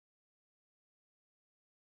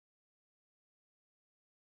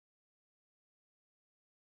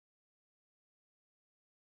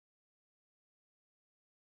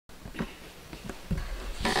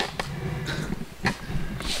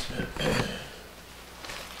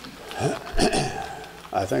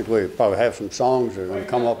I think we probably have some songs that are going to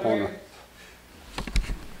come up on the...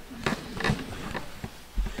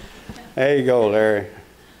 There you go, Larry.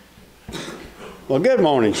 Well, good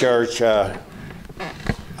morning, church. I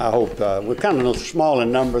hope we're kind of small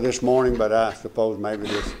in number this morning, but I suppose maybe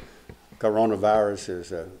this coronavirus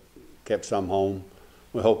has kept some home.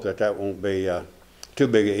 We hope that that won't be too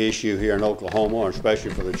big an issue here in Oklahoma,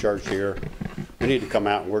 especially for the church here. We need to come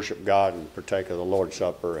out and worship God and partake of the Lord's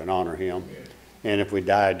Supper and honor Him. And if we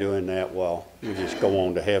die doing that, well, we just go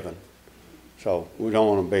on to heaven. So we don't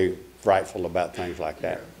want to be frightful about things like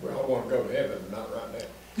that. We all want to go to heaven, but not right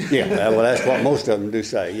now. Yeah, well, that's what most of them do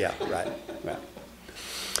say. Yeah, right.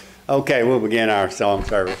 Okay, we'll begin our song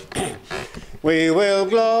service. We will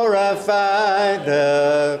glorify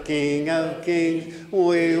the King of Kings.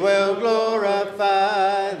 We will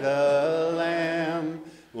glorify the Lamb.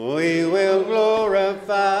 We will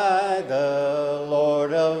glorify the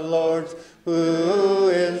Lord of Lords, who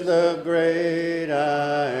is the great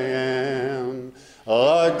I am.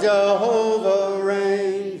 Lord Jehovah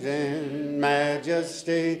reigns in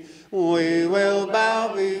majesty. We will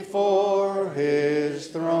bow before His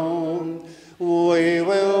throne. We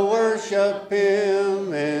will worship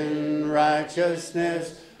Him in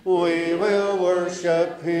righteousness. We will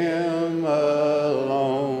worship Him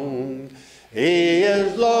alone. He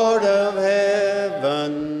is Lord of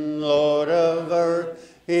heaven, Lord of earth.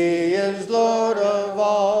 He is Lord of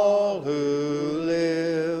all who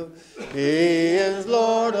live. He is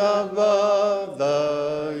Lord above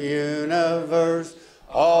the universe.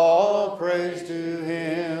 All praise to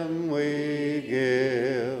Him we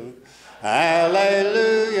give.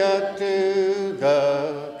 Hallelujah to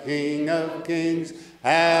the King of Kings.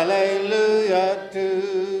 Hallelujah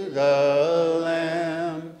to the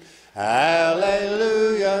Lamb.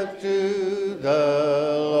 Hallelujah to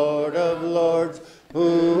the Lord of Lords,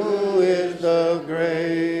 who is the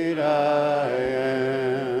great I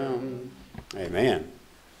am. Amen.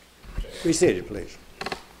 Be seated, please.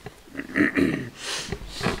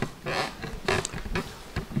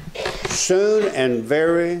 Soon and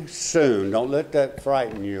very soon. Don't let that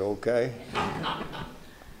frighten you, okay?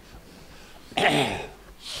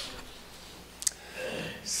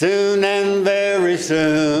 Soon and very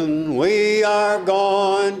soon we are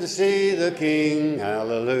going to see the King.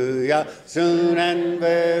 Hallelujah. Soon and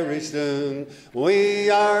very soon we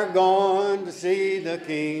are going to see the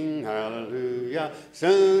King. Hallelujah.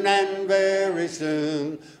 Soon and very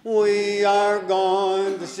soon we are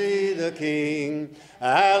going to see the King.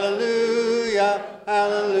 Hallelujah.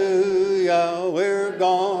 Hallelujah. We're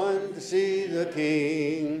going to see the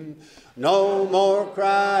King. No more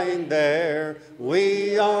crying there.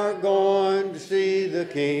 We are going to see the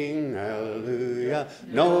King. Hallelujah.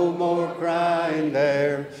 No more crying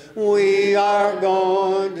there. We are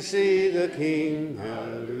going to see the King.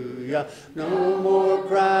 Hallelujah. No more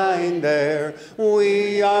crying there.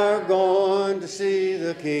 We are going to see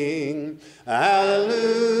the King.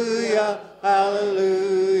 Hallelujah.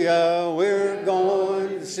 Hallelujah. We're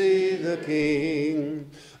going to see the King.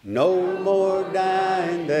 No more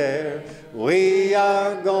dying there. We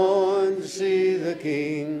are going to see the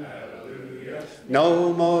King. Hallelujah.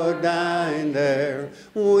 No more dying there.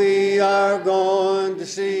 We are going to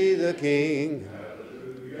see the King.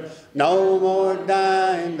 Hallelujah. No more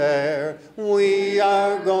dying there. We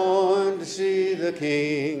are going to see the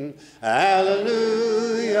King.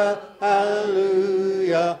 Hallelujah.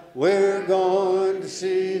 Hallelujah. We're going to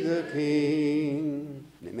see the King.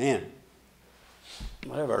 Amen.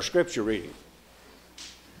 We'll have our scripture reading.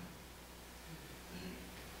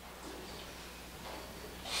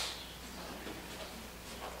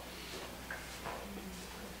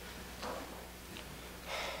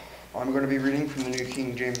 I'm going to be reading from the New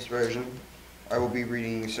King James Version. I will be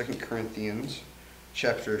reading 2 Corinthians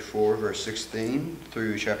chapter 4, verse 16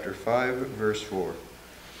 through chapter 5, verse 4.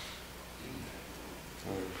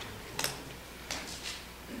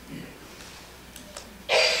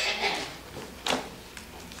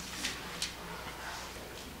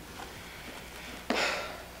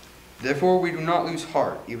 Therefore we do not lose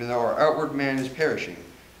heart, even though our outward man is perishing,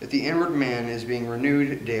 that the inward man is being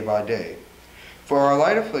renewed day by day. For our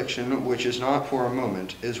light affliction, which is not for a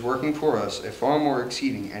moment, is working for us a far more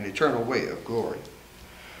exceeding and eternal weight of glory.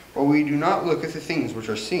 For we do not look at the things which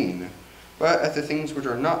are seen, but at the things which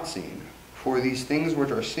are not seen. For these things which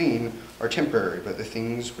are seen are temporary, but the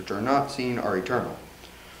things which are not seen are eternal.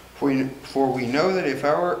 For we know that if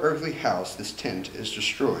our earthly house, this tent, is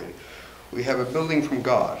destroyed, we have a building from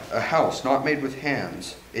God, a house not made with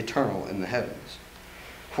hands, eternal in the heavens.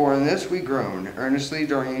 For in this we groan, earnestly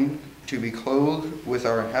yearning to be clothed with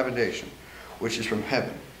our habitation, which is from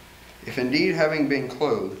heaven. If indeed having been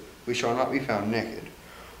clothed, we shall not be found naked.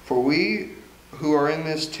 For we who are in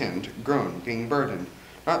this tent groan, being burdened,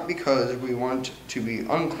 not because we want to be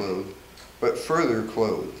unclothed, but further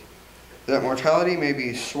clothed, that mortality may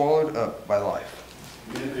be swallowed up by life.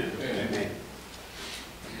 Amen. Amen.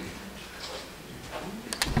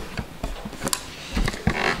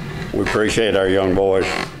 We appreciate our young boys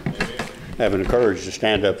having the courage to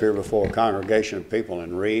stand up here before a congregation of people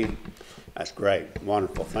and read. That's great.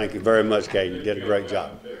 Wonderful. Thank you very much, Caden. You did a great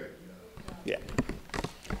job. Yeah.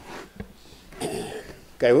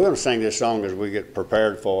 Okay, we're going to sing this song as we get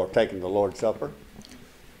prepared for taking the Lord's Supper.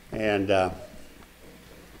 And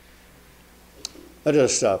let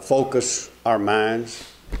us focus our minds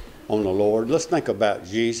on the Lord. Let's think about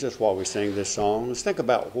Jesus while we sing this song. Let's think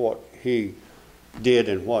about what he did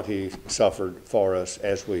and what he suffered for us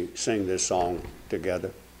as we sing this song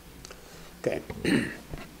together. Okay.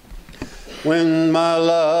 When my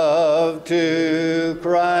love to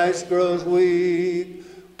Christ grows weak,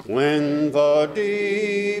 when for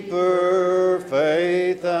deeper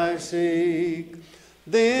faith I seek,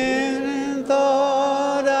 then in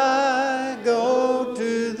thought I go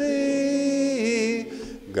to thee,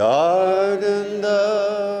 Garden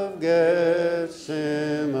of Gethsemane,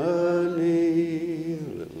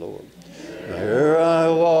 Lord. There I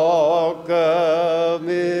walk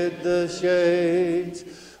amid the shades,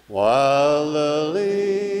 while the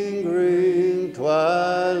lingering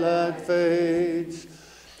twilight fades.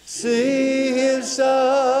 See his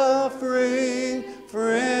suffering,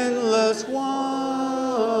 friendless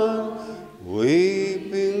one,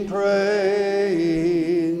 weeping,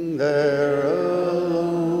 praying there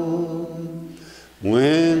alone.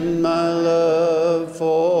 When my love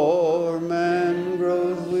for man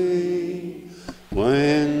grows weak,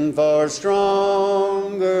 when for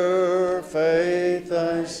stronger faith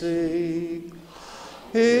I seek,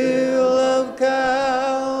 Hill of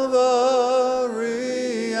Calvary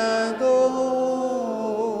I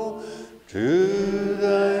go, to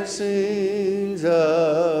thy scenes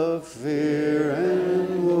of fear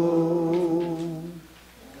and woe.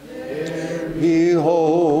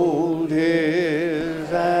 Behold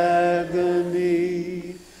his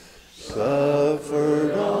agony,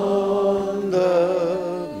 suffered on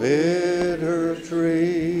the bitter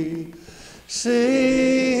tree.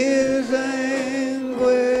 See his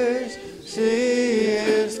anguish, see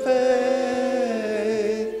his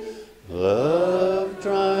faith, love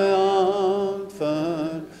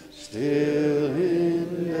triumphant still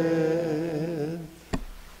in death.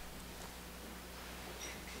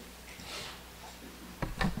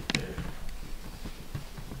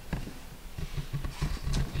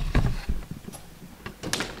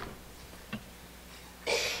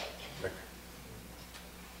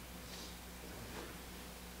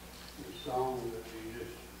 The song that we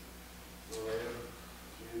just read,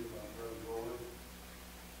 again by Brother Boyd,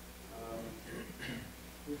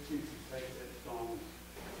 we choose to take that song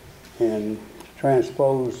and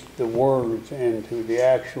transpose the words into the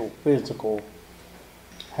actual physical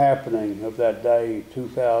happening of that day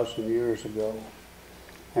 2,000 years ago,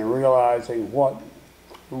 and realizing what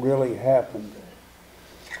really happened.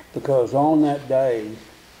 Because on that day,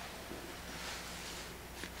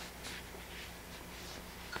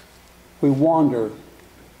 we wonder,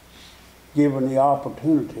 given the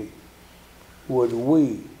opportunity, would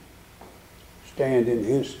we stand in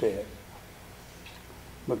his stead?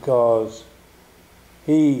 Because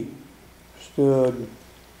he stood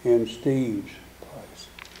in Steve's place.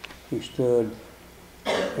 He stood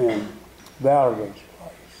in Valerie's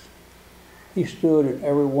place. He stood in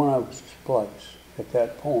every one of us' place at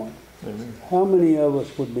that point. Amen. How many of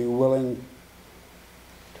us would be willing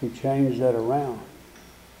to change that around?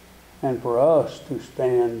 And for us to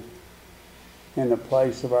stand in the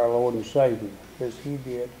place of our Lord and Savior, as he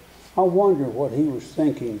did. I wonder what he was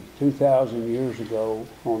thinking 2,000 years ago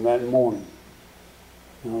on that morning.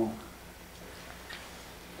 You know,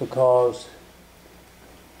 because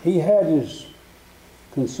he had his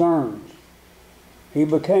concerns. He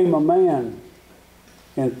became a man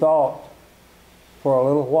in thought for a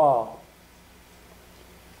little while.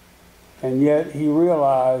 And yet he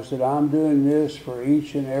realized that I'm doing this for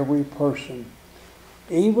each and every person,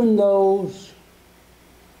 even those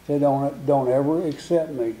that don't ever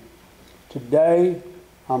accept me. Today,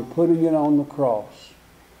 I'm putting it on the cross,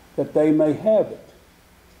 that they may have it,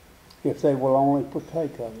 if they will only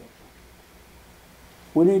partake of it.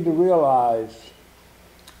 We need to realize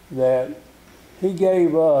that he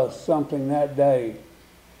gave us something that day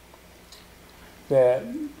that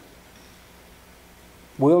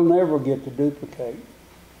we'll never get to duplicate.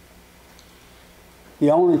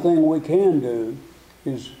 The only thing we can do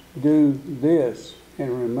is do this in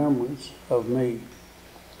remembrance of me.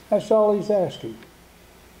 That's all he's asking,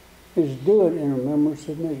 is do it in remembrance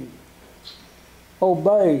of me.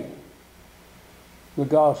 Obey the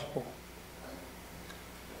gospel.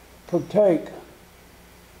 Partake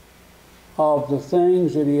of the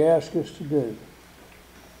things that he asks us to do.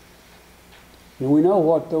 And we know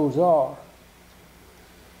what those are.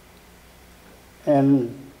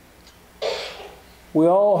 And we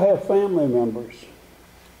all have family members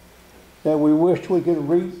that we wish we could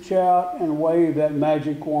reach out and wave that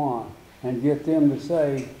magic wand and get them to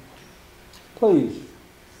say, please,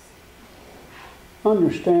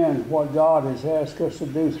 understand what God has asked us to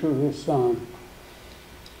do through His Son.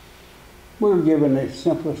 We're given the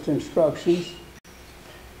simplest instructions.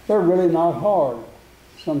 They're really not hard.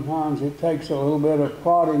 Sometimes it takes a little bit of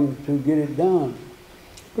prodding to get it done,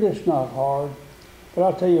 but it's not hard. But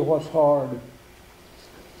I'll tell you what's hard.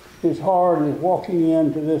 It's hard is walking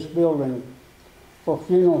into this building for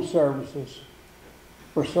funeral services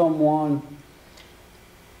for someone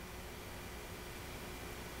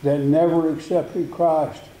that never accepted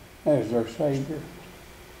Christ as their Savior.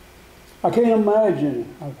 I can't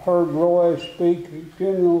imagine. I've heard Roy speak at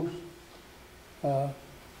funerals. I've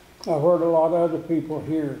heard a lot of other people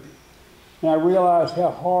here. And I realize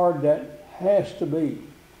how hard that has to be,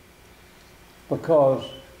 because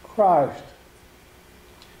Christ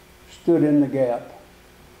stood in the gap.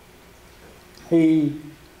 He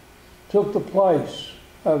took the place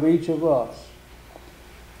of each of us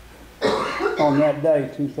on that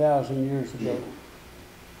day 2,000 years ago.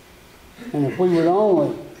 And if we would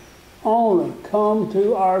only come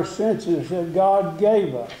to our senses that God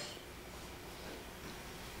gave us,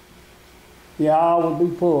 the aisle would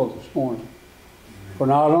be full this morning. For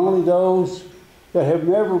not only those that have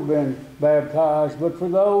never been baptized, but for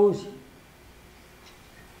those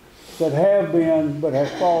that have been but have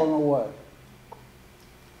fallen away.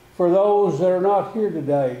 For those that are not here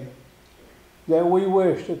today, that we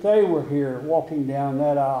wish that they were here walking down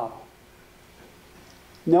that aisle,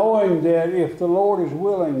 knowing that if the Lord is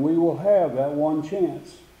willing, we will have that one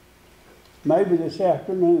chance, maybe this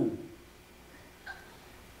afternoon,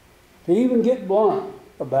 to even get blunt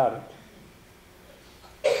about it.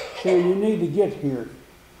 Saying you need to get here.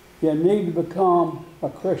 You need to become a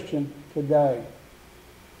Christian today.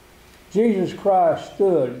 Jesus Christ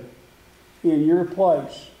stood in your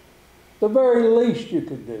place. The very least you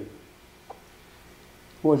could do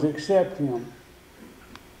was accept Him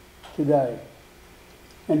today.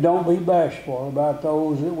 And don't be bashful about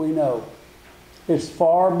those that we know. It's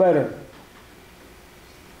far better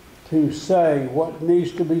to say what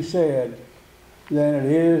needs to be said than it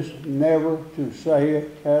is never to say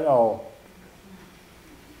it at all.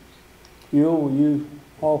 Will you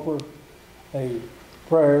offer a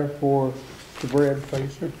prayer for the bread,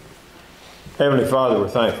 please, sir? Heavenly Father, we're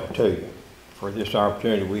thankful to you for this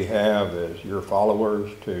opportunity we have as your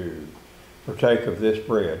followers to partake of this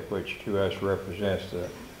bread, which to us represents the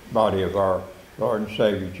body of our Lord and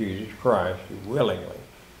Savior Jesus Christ, who willingly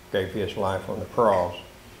gave His life on the cross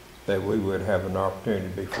that we would have an opportunity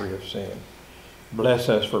to be free of sin. Bless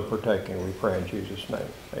us for partaking, we pray in Jesus'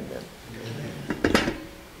 name. Amen.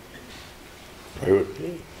 Pray with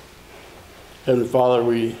me. Heavenly Father,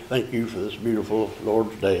 we thank you for this beautiful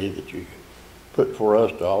Lord's Day that you put for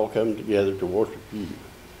us to all come together to worship you.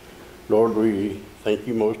 Lord, we thank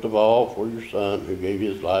you most of all for your Son who gave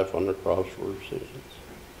His life on the cross for our sins.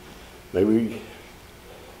 May we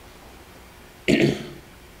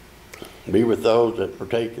be with those that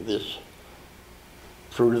partake of this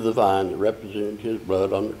fruit of the vine that represented His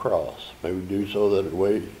blood on the cross. May we do so that in a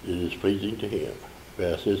way it is pleasing to Him. We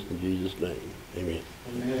ask this in Jesus' name. Amen.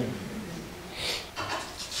 Amen.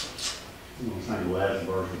 I'm going to sing the last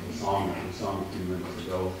verse of the song that we sung a few minutes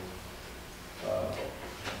ago.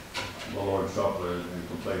 The Lord's Supper has been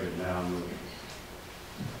completed now, and we'll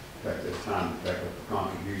take this time to take up a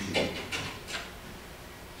contribution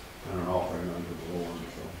and an offering unto the Lord.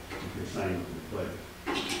 So if you sing with me, please.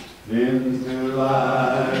 Into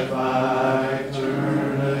life I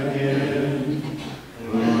turn again,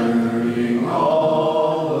 learning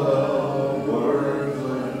all the worth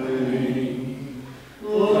of living,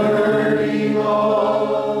 learning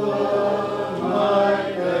all the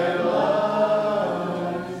light that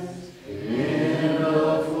lies in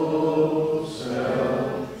a full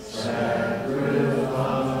self-sacrifice.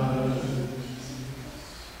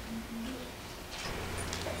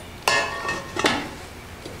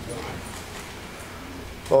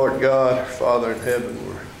 Lord God, our Father in heaven,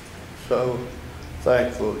 we're so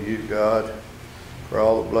thankful to you, God, for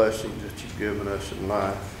all the blessings that you've given us in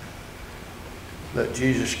life. that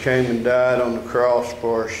Jesus came and died on the cross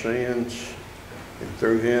for our sins, and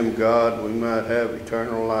through him, God, we might have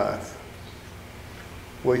eternal life.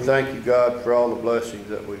 We thank you, God, for all the blessings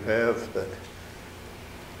that we have, that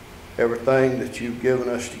everything that you've given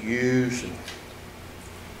us to use and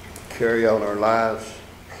carry on our lives.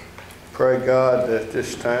 Pray, God, that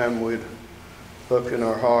this time we'd look in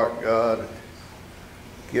our heart, God, and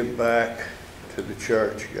give back to the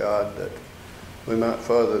church, God, that we might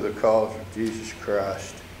further the cause of Jesus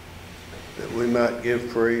Christ, that we might give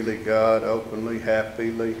freely, God, openly,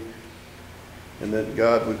 happily, and that,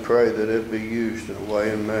 God, we pray that it be used in a way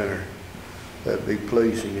and manner that be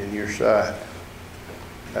pleasing in your sight.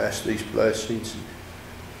 Ask these blessings and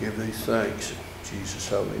give these thanks in Jesus'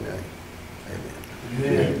 holy name. Amen.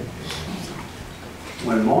 Amen.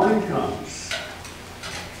 When morning comes,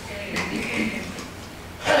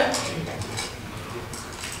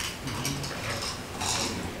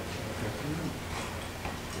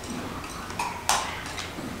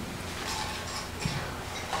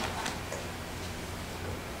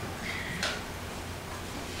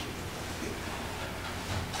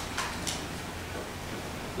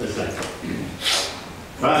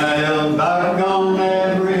 trial dark on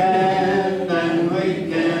every hand, and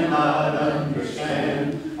we cannot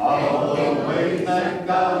understand all the ways that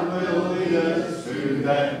God will lead us to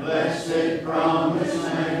that blessed promised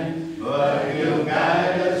land. But he'll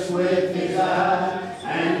guide us with his eye,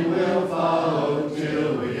 and we'll follow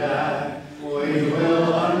till we die. We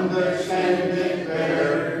will understand it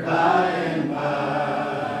better by and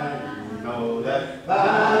by. You know that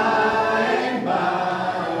by and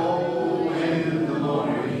by, oh, when the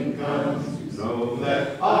morning comes, know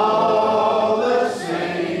that all the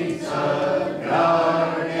saints of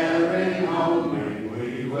God are gathering home, and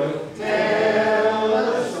we will tell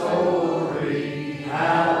the story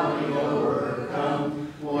how we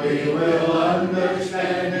overcome. We will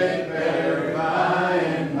understand it better by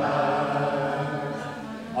and by.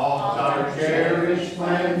 All our cherished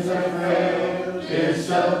plans have failed,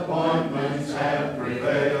 disappointments have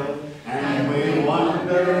prevailed, and we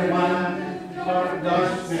wonder why our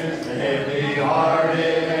darkness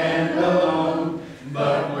heavy-hearted and alone.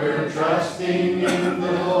 But we're trusting in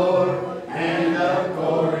the Lord, and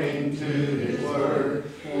according to his word,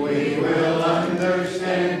 we will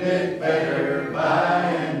understand it better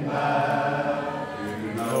by and by.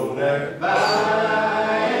 You know that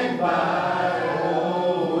by and by,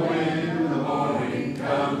 oh, when the morning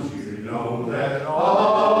comes, you know that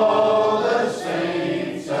all the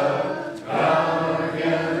saints of God are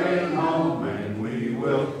gathering home, and we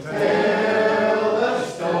will tell the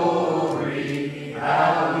story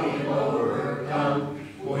how we overcome.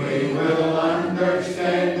 We will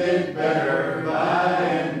understand it better by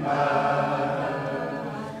and by.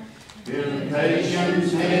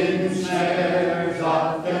 Temptations, hidden snares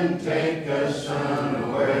often take us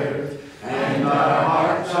unawares, and our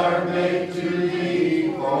hearts are made to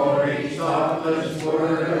lead for each thoughtless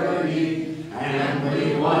word of need. And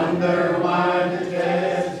we wonder why the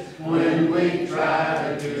test when we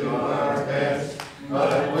try to do our best,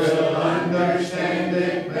 but we'll understand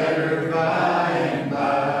it better by and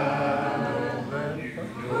by.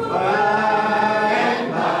 By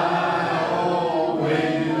and by, oh,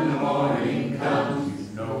 when the morning comes,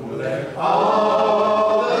 you know that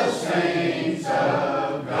all the saints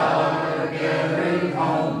of God are gathering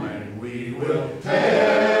home, and we will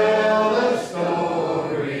tell the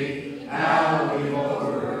story how we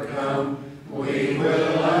overcome. We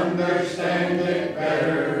will understand it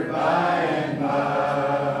better by and by.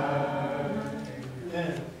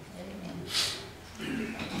 Amen.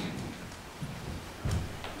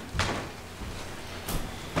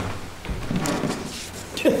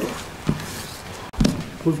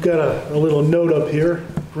 We've got a little note up here,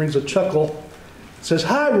 brings a chuckle. It says,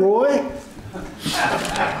 "Hi, Roy."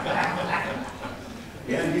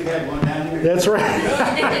 Yeah, you had one down here. That's right.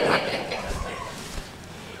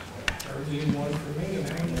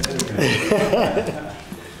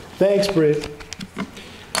 Thanks, Britt.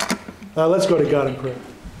 Let's go to God in prayer.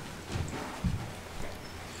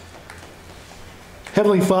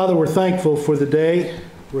 Heavenly Father, we're thankful for the day.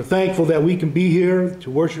 We're thankful that we can be here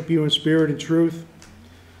to worship you in spirit and truth.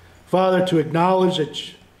 Father, to acknowledge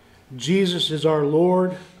that Jesus is our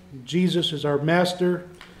Lord, Jesus is our Master,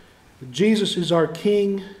 Jesus is our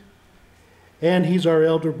King, and he's our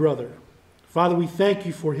elder brother. Father, we thank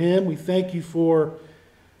you for him. We thank you for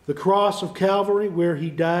the cross of Calvary where he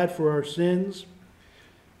died for our sins.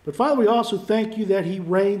 But Father, we also thank you that he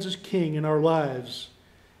reigns as King in our lives,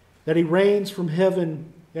 that he reigns from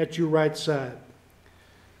heaven at your right side.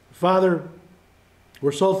 Father,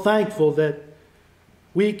 we're so thankful that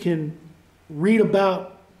we can read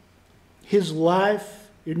about his life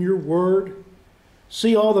in your word,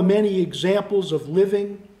 see all the many examples of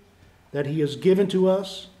living that he has given to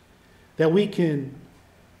us, that we can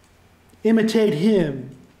imitate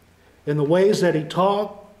him in the ways that he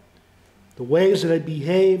talked, the ways that he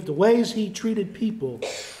behaved, the ways he treated people.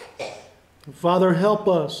 Father, help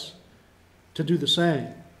us to do the same.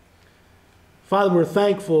 Father, we're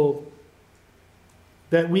thankful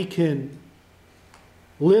that we can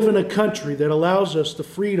live in a country that allows us the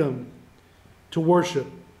freedom to worship.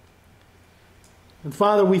 And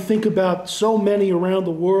Father, we think about so many around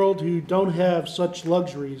the world who don't have such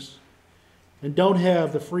luxuries and don't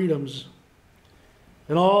have the freedoms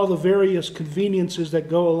and all the various conveniences that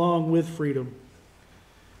go along with freedom.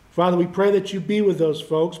 Father, we pray that you be with those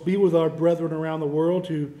folks, be with our brethren around the world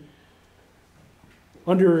who,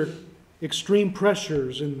 under extreme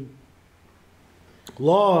pressures and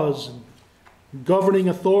laws and governing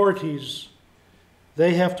authorities,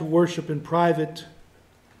 they have to worship in private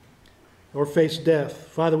or face death.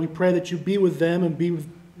 Father, we pray that you be with them and be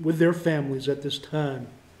with their families at this time.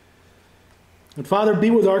 And Father, be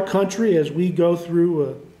with our country as we go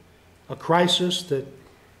through a crisis that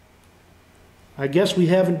I guess we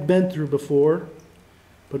haven't been through before.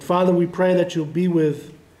 But Father, we pray that you'll be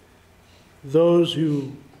with those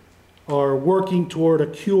who are working toward a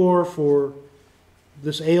cure for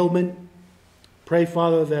this ailment. Pray,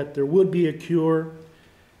 Father, that there would be a cure.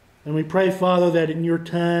 And we pray, Father, that in your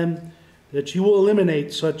time, that you will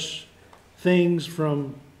eliminate such things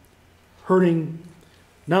from hurting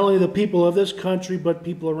not only the people of this country, but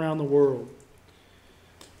people around the world.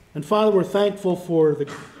 And Father, we're thankful for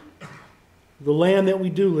the land that we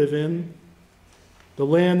do live in, the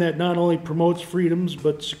land that not only promotes freedoms,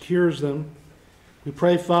 but secures them. We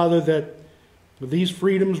pray, Father, that these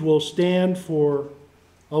freedoms will stand for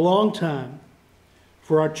a long time,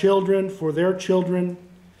 for our children, for their children,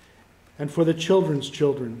 and for the children's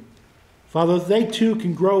children. Father, they too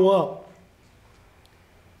can grow up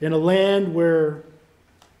in a land where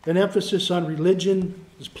an emphasis on religion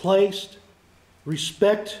is placed,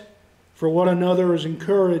 respect for one another is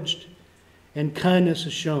encouraged, and kindness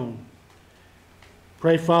is shown.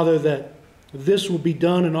 Pray, Father, that this will be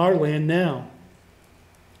done in our land now,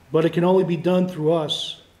 but it can only be done through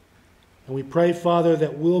us. And we pray, Father,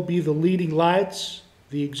 that we'll be the leading lights,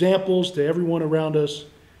 the examples to everyone around us,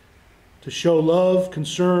 to show love,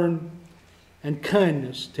 concern, and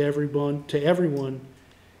kindness to everyone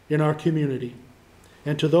in our community,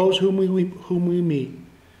 and to those whom we meet.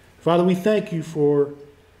 Father, we thank you for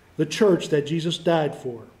the church that Jesus died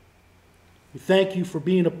for. We thank you for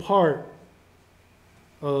being a part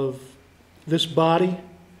of this body,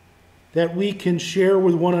 that we can share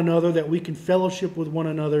with one another, that we can fellowship with one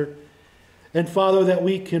another, and Father, that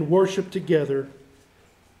we can worship together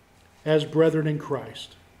as brethren in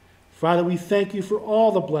Christ. Father, we thank you for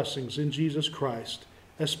all the blessings in Jesus Christ,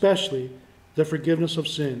 especially the forgiveness of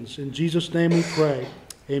sins. In Jesus' name we pray.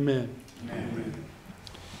 Amen. Amen.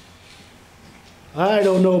 I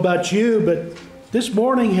don't know about you, but this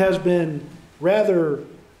morning has been rather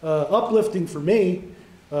uplifting for me.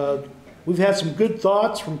 We've had some good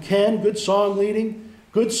thoughts from Ken, good song leading,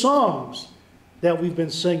 good songs that we've been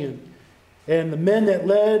singing. And the men that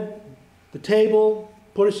led the table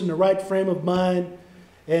put us in the right frame of mind.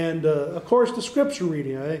 And, of course, the scripture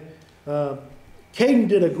reading. Caden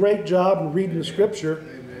did a great job in reading the scripture.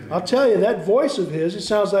 I'll tell you, that voice of his, it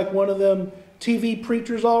sounds like one of them TV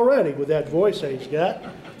preachers already with that voice that he's got.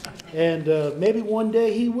 And maybe one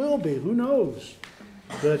day he will be. Who knows?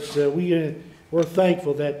 But we're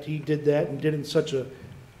thankful that he did that and did it in such a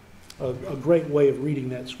great way of reading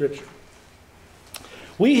that scripture.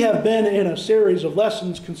 We have been in a series of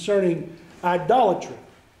lessons concerning idolatry.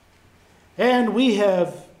 And we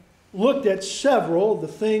have looked at several of the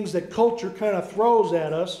things that culture kind of throws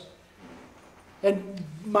at us. And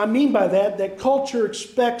I mean by that culture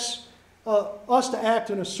expects us to act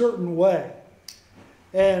in a certain way.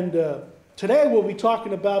 And today we'll be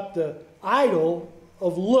talking about the idol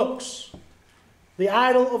of looks. The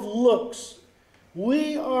idol of looks.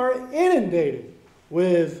 We are inundated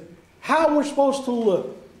with how we're supposed to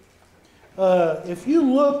look. If you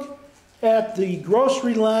look at the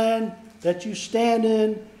grocery line that you stand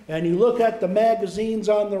in and you look at the magazines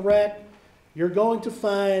on the rack, you're going to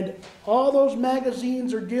find all those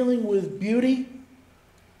magazines are dealing with beauty,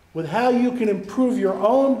 with how you can improve your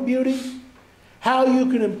own beauty, how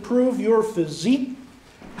you can improve your physique,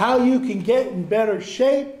 how you can get in better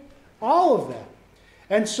shape, all of that.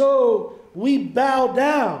 And so we bow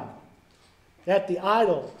down at the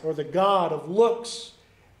idol or the god of looks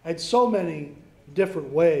in so many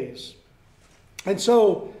different ways. And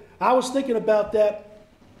so I was thinking about that,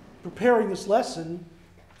 preparing this lesson,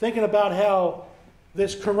 thinking about how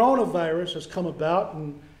this coronavirus has come about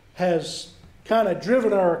and has kind of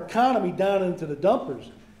driven our economy down into the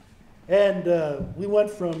dumpers. And we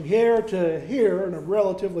went from here to here in a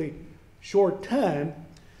relatively short time.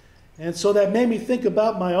 And so that made me think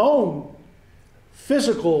about my own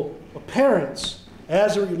physical appearance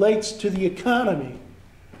as it relates to the economy.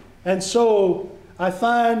 And so I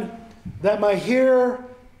find that my hair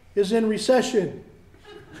is in recession.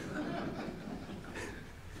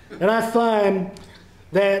 And I find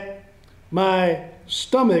that my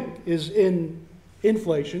stomach is in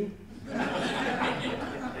inflation.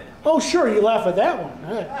 Oh, sure, you laugh at that one.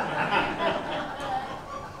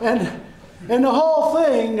 And the whole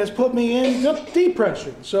thing has put me in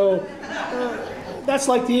depression. So that's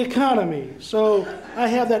like the economy. So I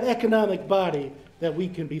have that economic body that we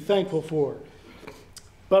can be thankful for.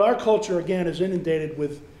 But our culture, again, is inundated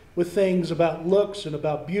with things about looks and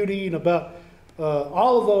about beauty and about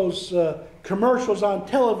all of those commercials on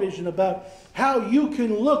television about how you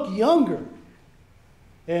can look younger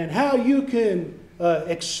and how you can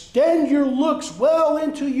extend your looks well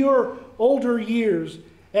into your older years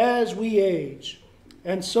as we age.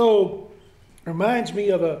 And so it reminds me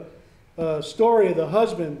of a story of the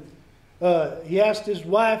husband. He asked his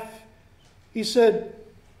wife, he said,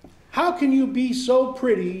 "How can you be so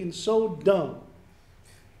pretty and so dumb?"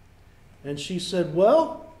 And she said,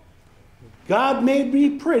 "Well, God made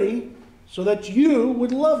me pretty so that you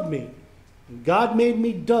would love me. And God made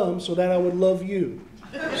me dumb so that I would love you."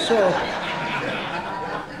 So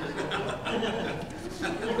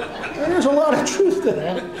there's a lot of truth to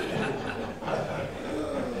that.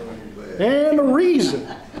 And the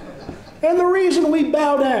reason we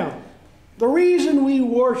bow down, the reason we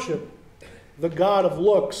worship the God of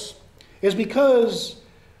looks is because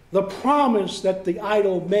the promise that the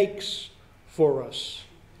idol makes for us.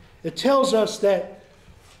 It tells us that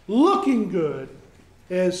looking good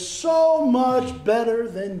is so much better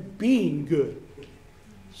than being good.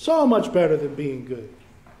 So much better than being good.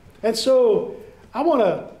 And so I want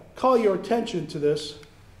to call your attention to this.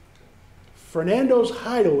 Fernando's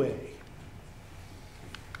Hideaway.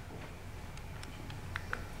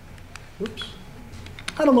 Oops.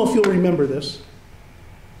 I don't know if you'll remember this.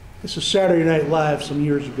 This is Saturday Night Live some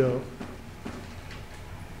years ago.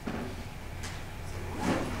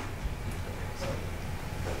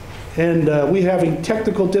 And we're having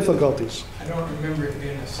technical difficulties. I don't remember it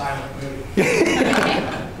being a silent movie.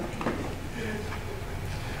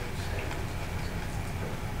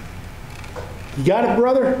 You got it,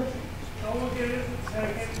 brother?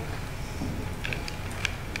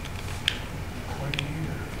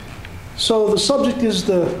 So the subject is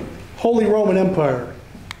the Holy Roman Empire.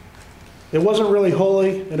 It wasn't really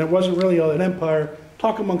holy, and it wasn't really an empire.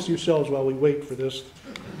 Talk amongst yourselves while we wait for this.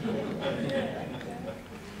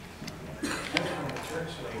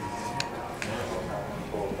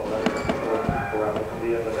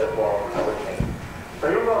 So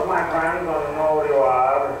you look, my friends, on know you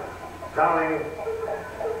are coming.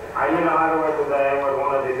 I mean, Hideaway today was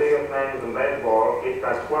one of the biggest names in baseball. It's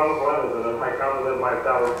got 12 letters in it. I counted it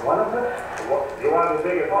myself. What is it? You are the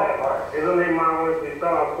biggest name. Isn't he marvelous? He's still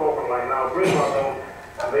outspoken like now. Brief of him.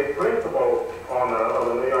 The principal owner of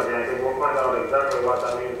the New York Yankees will find out exactly what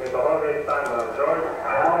that means. Mr. Jorge Steinbrenner. George,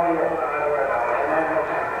 how are you?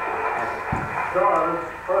 George,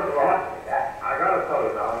 first of all, I gotta tell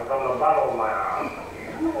you now, from the bottom of my heart,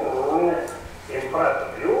 you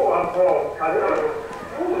impressive. You are both. I tell you,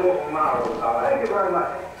 you look marvelous. Thank you very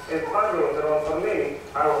much. It's fabulous. You know, for me,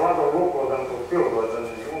 I would rather look good than to feel good, and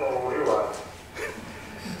you know who you are.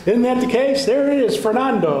 Isn't that the case? There it is,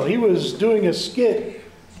 Fernando. He was doing a skit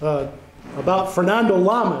about Fernando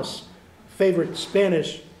Lamas, favorite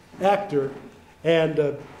Spanish actor, and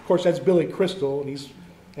of course that's Billy Crystal,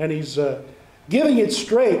 and he's giving it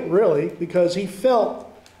straight, really, because he felt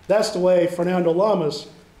that's the way Fernando Lamas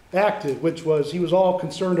acted, which was he was all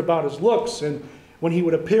concerned about his looks, and when he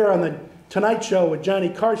would appear on the Tonight Show with Johnny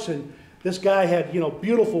Carson, this guy had,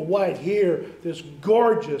 beautiful white hair, this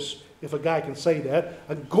gorgeous, if a guy can say that,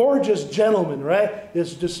 a gorgeous gentleman, right?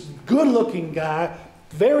 This good-looking guy,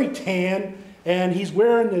 very tan, and he's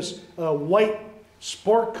wearing this white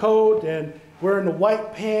sport coat and wearing the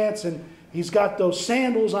white pants, and he's got those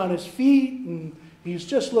sandals on his feet, and he's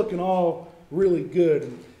just looking all really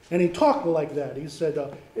good. And he talked like that. He said,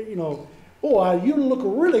 you look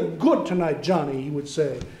really good tonight, Johnny, he would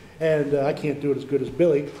say. And I can't do it as good as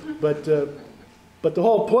Billy, but the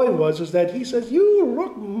whole point is that he says, you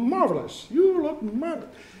look marvelous. You look marvelous.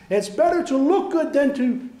 It's better to look good than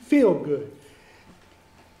to feel good.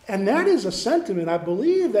 And that is a sentiment, I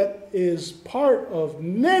believe, that is part of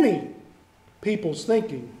many people's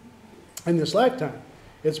thinking in this lifetime.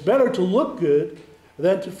 It's better to look good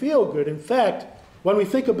than to feel good. In fact, when we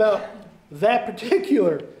think about that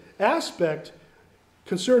particular aspect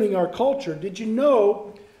concerning our culture, did you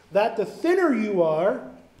know that the thinner you are,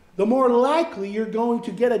 the more likely you're going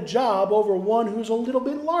to get a job over one who's a little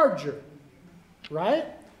bit larger, right?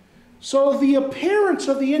 So the appearance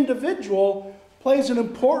of the individual plays an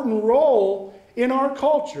important role in our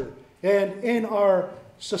culture and in our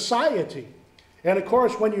society. And of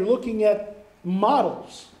course, when you're looking at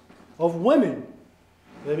models of women,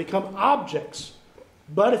 they become objects.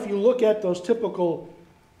 But if you look at those typical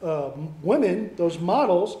women, those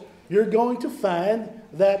models, you're going to find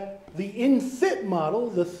that the in-fit model,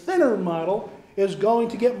 the thinner model, is going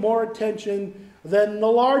to get more attention than the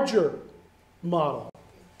larger model.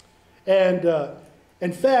 And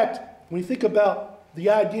in fact, when you think about the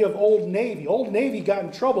idea of Old Navy got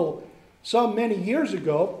in trouble some many years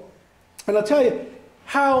ago. And I'll tell you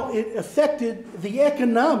how it affected the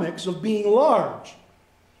economics of being large.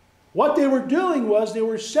 What they were doing was they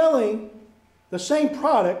were selling the same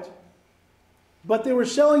product, but they were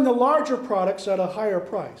selling the larger products at a higher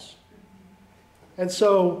price. And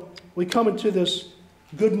so we come into this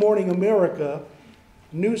Good Morning America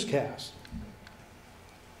newscast.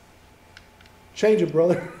 Change it,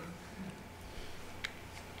 brother.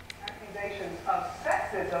 Accusations of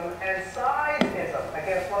sexism and sizeism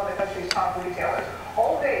against one of the country's top retailers.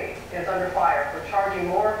 Old Navy is under fire for charging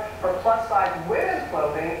more for plus-size women's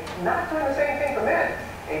clothing, not doing the same thing for men.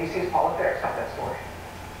 ABC's Paula Ferris got that story.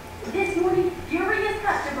 This morning, furious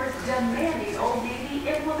customers demanding Old Navy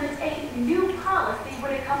implement a new policy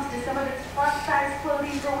when it comes to some of its plus-size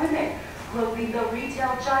clothing for women. Clothing the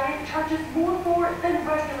retail giant charges more for than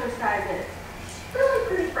regular sizes. Really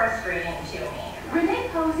pretty frustrating to me. Renee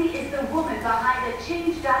Posey is the woman behind the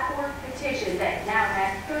Change.org petition that now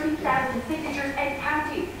has 30,000 signatures and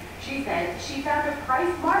counting. She says she found a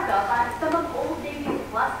price markup on some of Old Navy's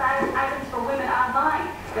plus-size items for women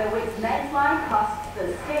online, though its men's line costs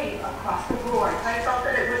the same across the board. I felt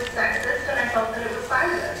that it was sexist and I felt that it was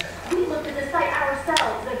sizist. We looked at the site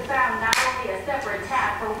ourselves and found not only a separate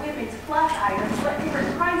tab for women's plus items, but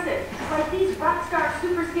different prices, like these Rockstar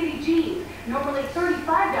Super Skinny jeans, normally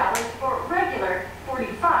 $35 for regular,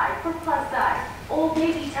 $45 for plus size. Old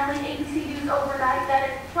Navy telling ABC News overnight that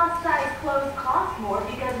its plus-size clothes cost more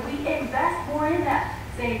because we invest more in them,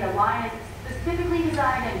 saying the line is specifically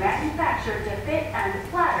designed and manufactured to fit and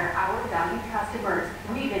flatter our valued customers.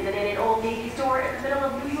 We visited an Old Navy store in the middle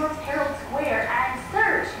of New York's Herald Square and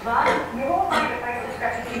searched, but you won't find a price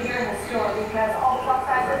discrepancy here in the store because all the plus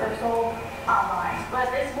sizes are sold online.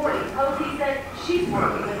 But this morning, Posey said she's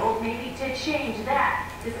working with Old Navy to change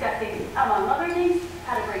that, discussing, among other things,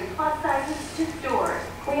 how to bring plus sizes to stores.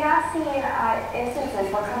 We have seen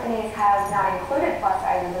instances where companies have not included plus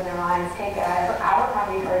sizes in their lines. Take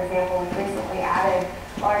Abercrombie, for example, has recently added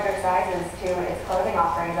larger sizes to its clothing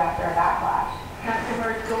offerings after a backlash.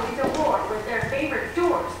 Customers going to war with their favorite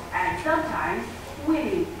stores and sometimes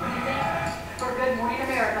winning. For Good Morning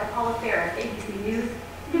America, Paula Ferris, ABC News,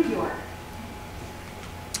 New York.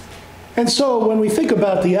 And so when we think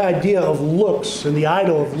about the idea of looks and the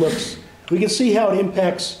idol of looks, we can see how it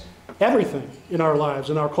impacts everything in our lives,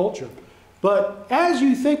 in our culture. But as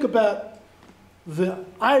you think about the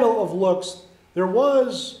idol of looks, there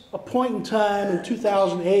was a point in time in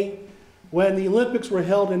 2008 when the Olympics were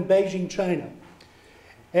held in Beijing, China.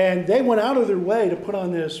 And they went out of their way to put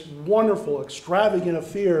on this wonderful, extravagant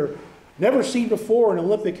affair never seen before in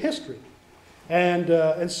Olympic history.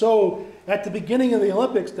 And so at the beginning of the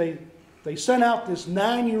Olympics, they sent out this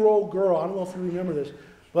 9-year-old girl. I don't know if you remember this,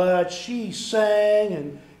 but she sang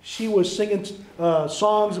and she was singing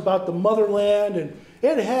songs about the motherland, and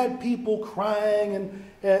it had people crying,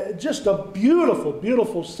 and just a beautiful,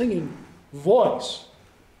 beautiful singing voice.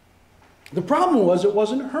 The problem was it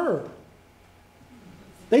wasn't her.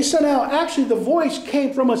 They sent out, actually the voice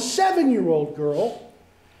came from a 7-year-old girl,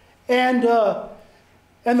 and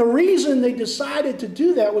the reason they decided to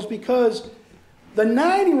do that was because the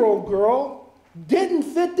 9-year-old girl didn't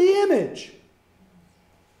fit the image.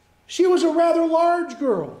 She was a rather large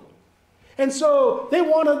girl. And so they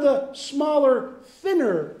wanted the smaller,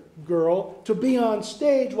 thinner girl to be on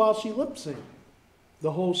stage while she lip-synced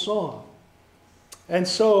the whole song. And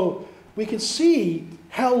so we can see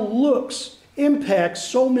how looks impact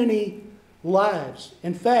so many lives.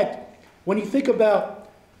 In fact, when you think about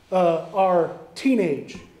our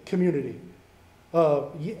teenage community,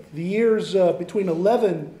 the years between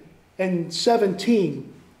 11 and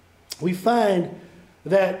 17, we find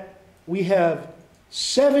that we have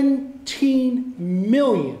 17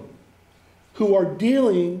 million who are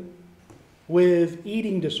dealing with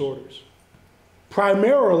eating disorders,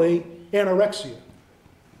 primarily anorexia.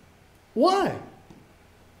 Why?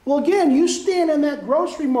 Well, again, you stand in that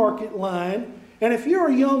grocery market line, and if you're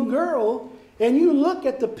a young girl and you look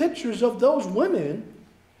at the pictures of those women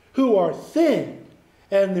who are thin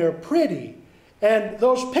and they're pretty, and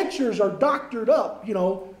those pictures are doctored up,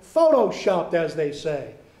 photoshopped, as they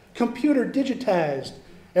say, computer digitized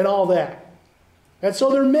and all that. And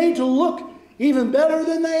so they're made to look even better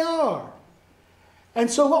than they are. And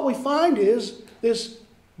so what we find is this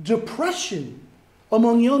depression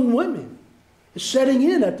among young women is setting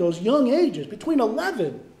in at those young ages, between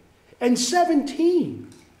 11 and 17.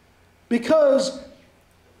 Because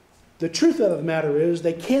the truth of the matter is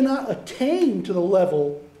they cannot attain to the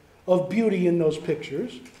level of beauty in those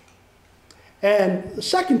pictures. And the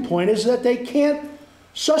second point is that they can't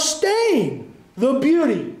sustain the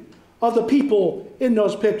beauty of the people in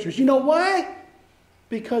those pictures. You know why?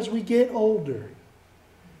 Because we get older.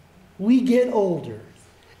 We get older.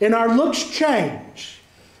 And our looks change.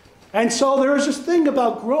 And so there's this thing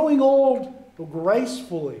about growing old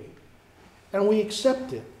gracefully. And we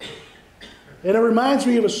accept it. And it reminds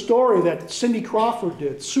me of a story that Cindy Crawford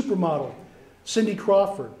did, supermodel Cindy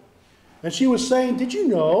Crawford. And she was saying, did you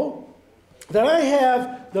know that I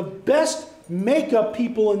have the best makeup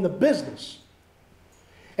people in the business?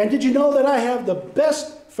 And did you know that I have the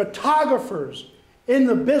best photographers in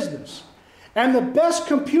the business? And the best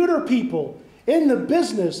computer people in the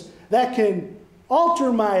business that can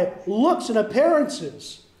alter my looks and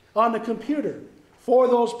appearances on the computer for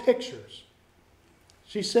those pictures?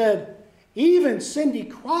 She said, even Cindy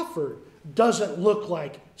Crawford doesn't look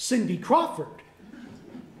like Cindy Crawford.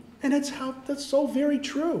 And that's so very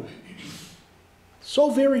true.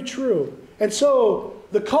 So very true. And so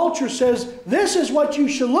the culture says, this is what you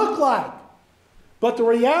should look like. But the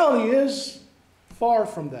reality is far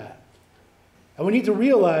from that. And we need to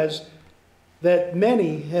realize that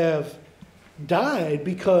many have died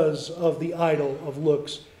because of the idol of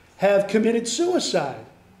looks, have committed suicide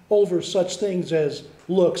over such things as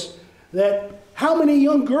looks. That how many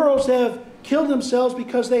young girls have killed themselves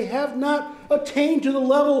because they have not attained to the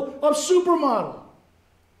level of supermodel?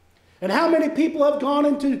 And how many people have gone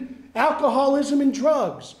into alcoholism and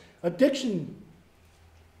drugs, addiction?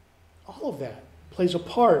 All of that plays a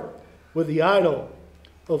part with the idol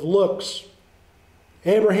of looks.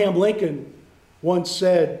 Abraham Lincoln once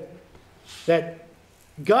said that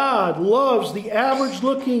God loves the average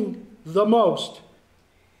looking the most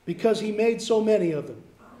because he made so many of them.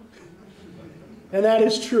 And that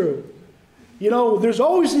is true. There's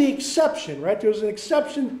always the exception, right? There's an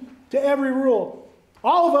exception to every rule.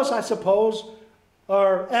 All of us, I suppose,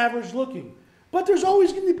 are average looking. But there's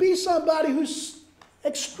always going to be somebody who's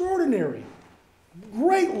extraordinary,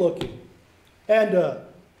 great looking. And, I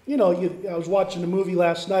was watching a movie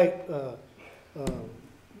last night.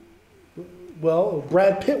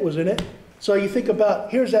 Brad Pitt was in it. So you think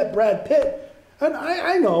about, here's that Brad Pitt. And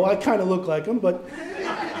I know I kind of look like him, but...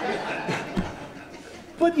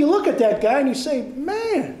 But you look at that guy and you say,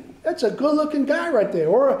 man, that's a good-looking guy right there.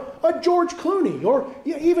 Or a George Clooney. Or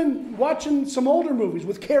even watching some older movies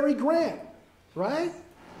with Cary Grant, right?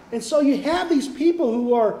 And so you have these people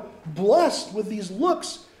who are blessed with these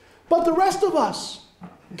looks. But the rest of us,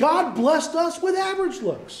 God blessed us with average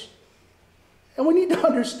looks. And we need to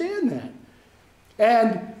understand that.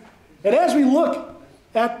 And as we look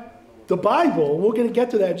at the Bible, we're going to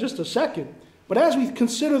get to that in just a second. But as we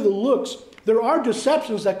consider the looks, there are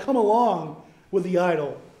deceptions that come along with the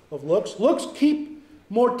idol of looks. Looks keep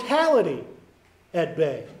mortality at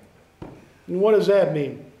bay. And what does that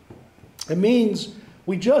mean? It means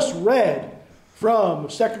we just read from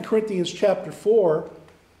 2 Corinthians chapter 4,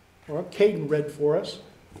 or Caden read for us.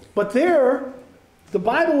 But there, the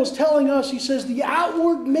Bible is telling us, he says, the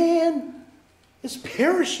outward man is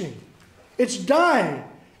perishing. It's dying.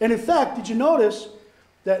 And in fact, did you notice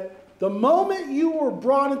that the moment you were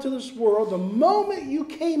brought into this world, the moment you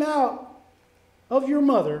came out of your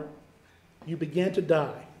mother, you began to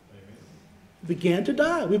die. You began to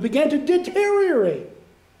die. We began to deteriorate.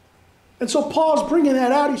 And so Paul's bringing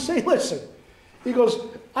that out. He's saying, listen, he goes,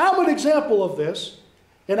 I'm an example of this.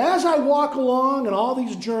 And as I walk along in all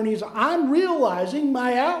these journeys, I'm realizing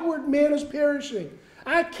my outward man is perishing.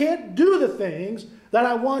 I can't do the things that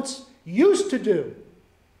I once used to do.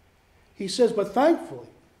 He says, but thankfully,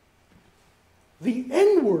 the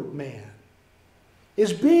inward man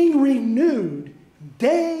is being renewed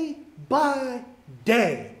day by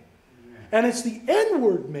day. And it's the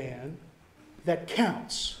inward man that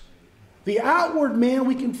counts. The outward man,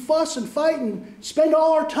 we can fuss and fight and spend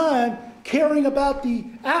all our time caring about the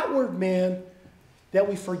outward man, that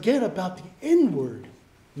we forget about the inward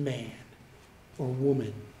man or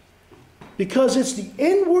woman. Because it's the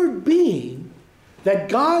inward being that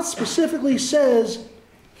God specifically says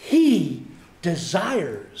He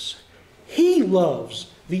desires. He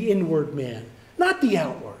loves the inward man, not the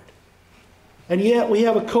outward. And yet we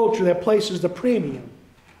have a culture that places the premium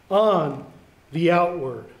on the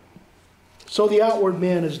outward. So the outward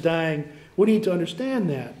man is dying. We need to understand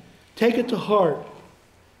that. Take it to heart.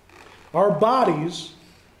 Our bodies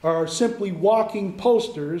are simply walking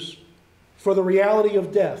posters for the reality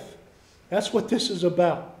of death. That's what this is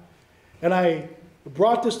about. And I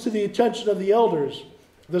brought this to the attention of the elders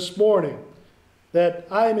this morning, that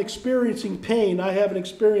I am experiencing pain I haven't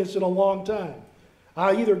experienced in a long time.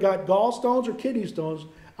 I either got gallstones or kidney stones.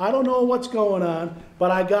 I don't know what's going on,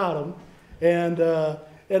 but I got them. And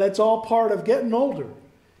it's all part of getting older.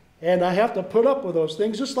 And I have to put up with those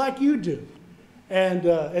things just like you do.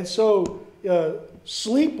 And so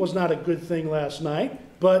sleep was not a good thing last night,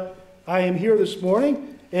 but I am here this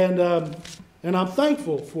morning, and I'm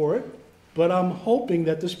thankful for it. But I'm hoping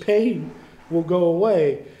that this pain will go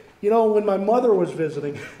away. You know, when my mother was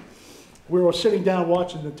visiting, we were sitting down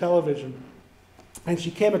watching the television, and she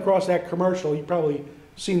came across that commercial. You've probably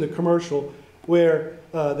seen the commercial where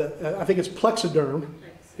I think it's Plexiderm.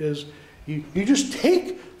 Is you just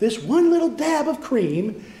take this one little dab of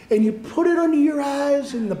cream and you put it under your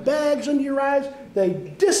eyes, and the bags under your eyes,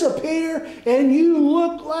 they disappear, and you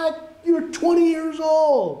look like you're 20 years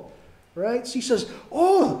old. Right? She says,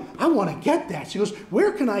 oh, I want to get that. She goes,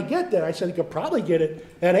 where can I get that? I said, you could probably get it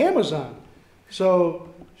at Amazon. So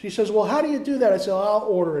she says, well, how do you do that? I said, I'll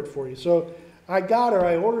order it for you. So I got her.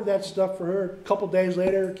 I ordered that stuff for her. A couple days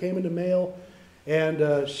later, it came in the mail.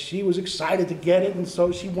 And she was excited to get it. And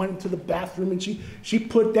so she went into the bathroom and she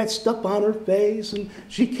put that stuff on her face. And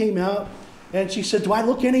she came out and she said, do I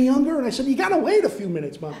look any younger? And I said, you got to wait a few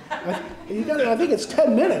minutes, Mom. I think it's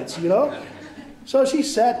 10 minutes, you know. So she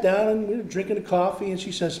sat down and we were drinking a coffee, and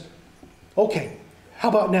she says, okay, how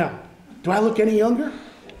about now? Do I look any younger?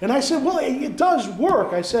 And I said, well, it does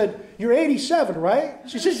work. I said, you're 87, right?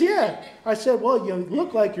 She says, yeah. I said, well, you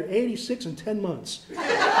look like you're 86 in 10 months.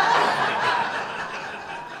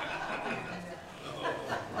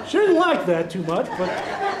 She didn't like that too much,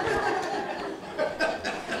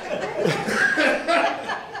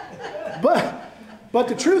 but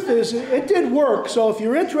the truth is, it did work. So if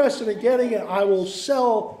you're interested in getting it, I will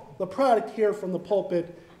sell the product here from the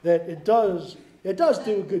pulpit. That it does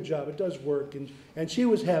do a good job. It does work, and she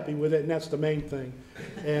was happy with it, and that's the main thing.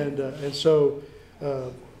 And so,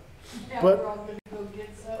 but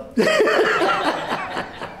You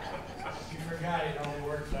forgot it only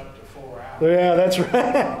works up to 4 hours. Yeah, that's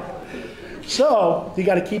right. So you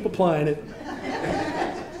got to keep applying it.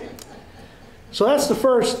 So that's the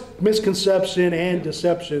first misconception and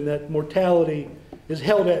deception, that mortality is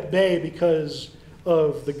held at bay because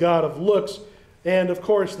of the God of looks. And of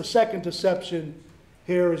course, the second deception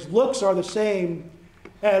here is looks are the same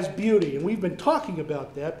as beauty. And we've been talking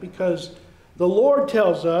about that because the Lord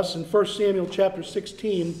tells us in 1 Samuel chapter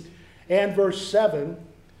 16 and verse 7,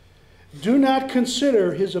 do not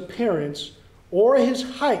consider his appearance or his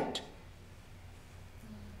height.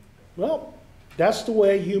 Well, that's the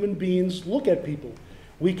way human beings look at people.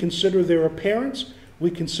 We consider their appearance. We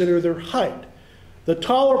consider their height. The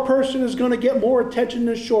taller person is going to get more attention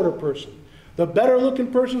than the shorter person. The better looking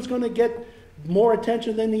person is going to get more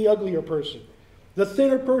attention than the uglier person. The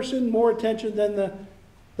thinner person, more attention than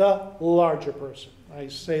the larger person. I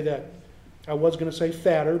say that. I was going to say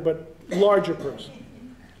fatter, but larger person.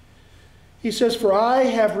 He says, for I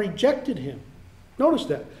have rejected him. Notice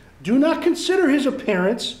that. Do not consider his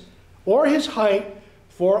appearance or his height,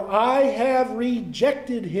 for I have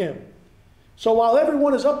rejected him. So while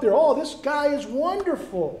everyone is up there, oh, this guy is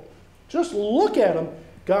wonderful, just look at him,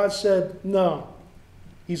 God said, no,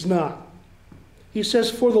 he's not. He says,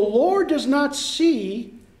 for the Lord does not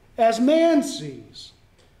see as man sees.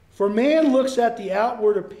 For man looks at the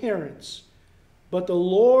outward appearance, but the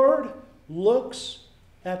Lord looks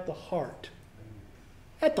at the heart.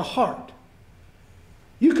 At the heart.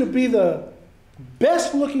 You could be the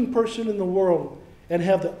best looking person in the world and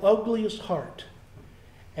have the ugliest heart,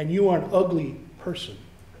 and you are an ugly person,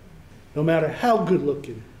 no matter how good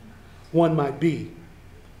looking one might be.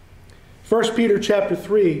 1 Peter chapter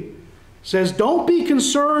 3 says, don't be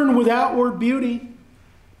concerned with outward beauty,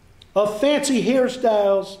 of fancy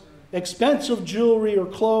hairstyles, expensive jewelry or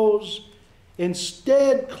clothes.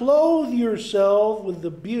 Instead, clothe yourself with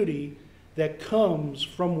the beauty that comes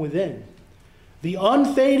from within, the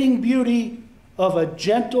unfading beauty of a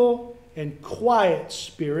gentle and quiet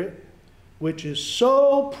spirit, which is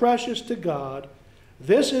so precious to God.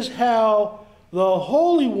 This is how the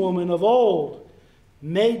holy women of old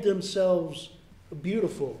made themselves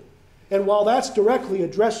beautiful. And while that's directly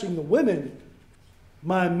addressing the women,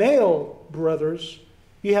 my male brothers,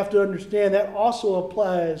 you have to understand that also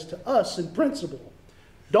applies to us in principle.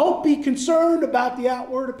 Don't be concerned about the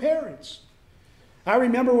outward appearance. I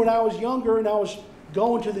remember when I was younger and I was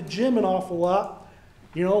going to the gym an awful lot,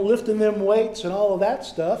 you know, lifting them weights and all of that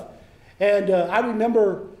stuff. And I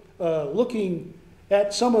remember looking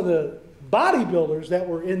at some of the bodybuilders that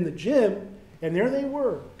were in the gym, and there they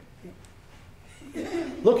were,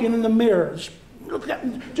 looking in the mirror.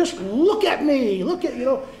 Just look at me, look at, you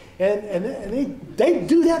know. And they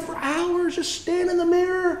do that for hours, just stand in the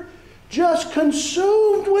mirror, just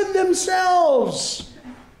consumed with themselves.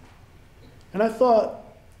 And I thought,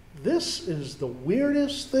 this is the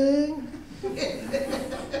weirdest thing.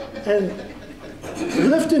 And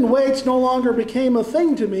lifting weights no longer became a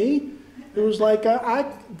thing to me. It was like,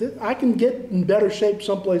 I can get in better shape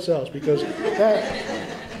someplace else, because that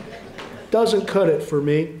doesn't cut it for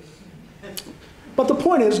me. But the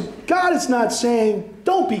point is, God is not saying,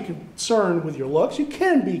 don't be concerned with your looks. You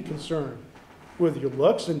can be concerned with your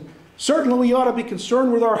looks. And certainly we ought to be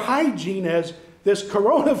concerned with our hygiene, as this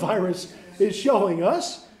coronavirus is showing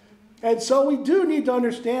us. And so we do need to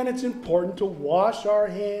understand it's important to wash our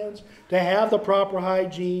hands, to have the proper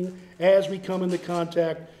hygiene as we come into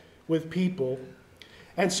contact with people.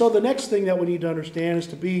 And so the next thing that we need to understand is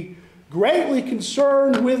to be greatly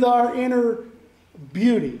concerned with our inner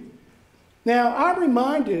beauty. Now, I'm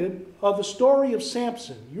reminded of the story of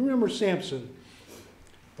Samson. You remember Samson.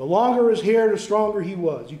 The longer his hair, the stronger he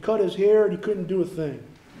was. You cut his hair and he couldn't do a thing,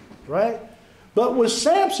 right? But with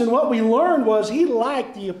Samson, what we learned was he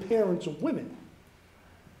liked the appearance of women.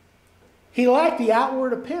 He liked the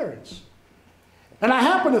outward appearance. And I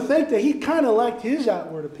happen to think that he kind of liked his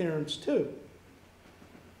outward appearance too,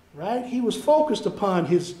 right? He was focused upon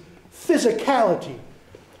his physicality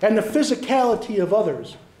and the physicality of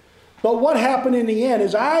others. But what happened in the end?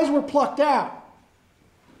 His eyes were plucked out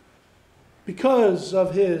because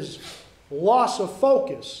of his loss of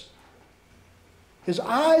focus. His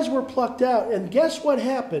eyes were plucked out, and guess what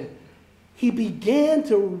happened? He began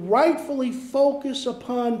to rightfully focus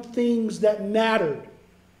upon things that mattered,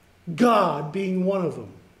 God being one of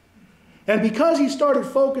them. And because he started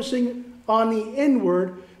focusing on the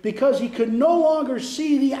inward, because he could no longer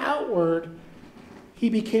see the outward, he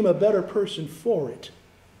became a better person for it.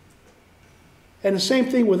 And the same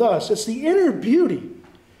thing with us. It's the inner beauty.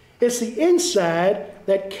 It's the inside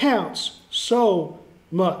that counts so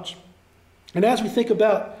much. And as we think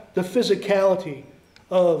about the physicality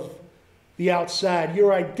of the outside,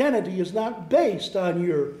 your identity is not based on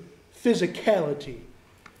your physicality.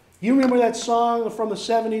 You remember that song from the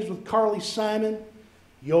 70s with Carly Simon?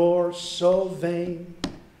 You're so vain.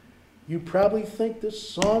 You probably think this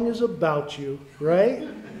song is about you, right?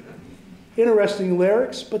 Interesting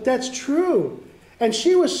lyrics, but that's true. And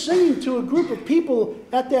she was singing to a group of people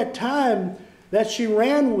at that time that she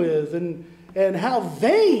ran with, and how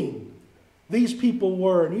vain these people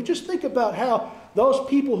were. And you just think about how those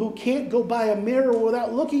people who can't go by a mirror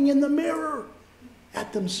without looking in the mirror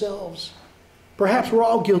at themselves. Perhaps we're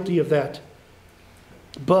all guilty of that.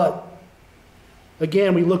 But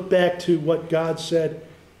again, we look back to what God said.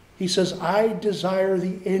 He says, I desire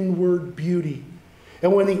the inward beauty.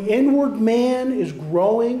 And when the inward man is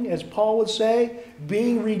growing, as Paul would say,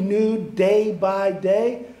 being renewed day by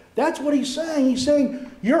day, that's what he's saying. He's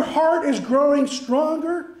saying your heart is growing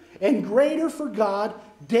stronger and greater for God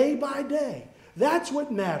day by day. That's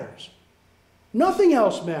what matters. Nothing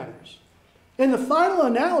else matters. In the final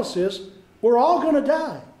analysis, we're all going to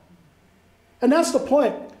die. And that's the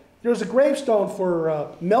point. There's a gravestone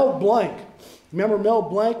for Mel Blanc. Remember, Mel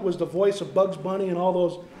Blanc was the voice of Bugs Bunny and all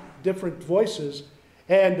those different voices.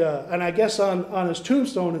 And I guess on his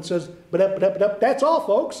tombstone it says, that's all,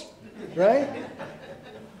 folks, right?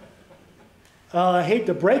 I hate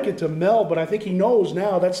to break it to Mel, but I think he knows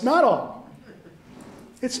now that's not all.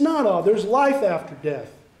 It's not all. There's life after death.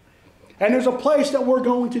 And there's a place that we're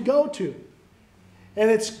going to go to. And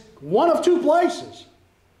it's one of two places.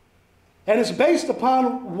 And it's based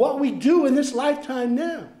upon what we do in this lifetime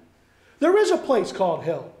now. There is a place called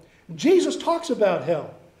hell. Jesus talks about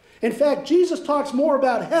hell. In fact, Jesus talks more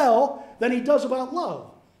about hell than he does about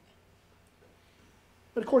love.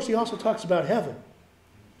 But of course, he also talks about heaven.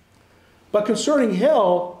 But concerning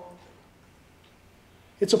hell,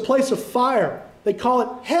 it's a place of fire. They call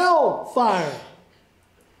it hell fire.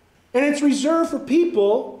 And it's reserved for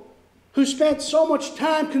people who spent so much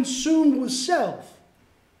time consumed with self.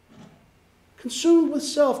 Consumed with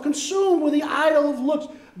self, consumed with the idol of looks,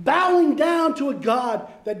 bowing down to a God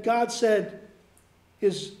that God said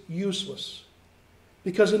is useless.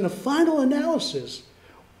 Because in the final analysis,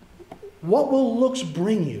 what will looks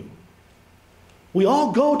bring you? We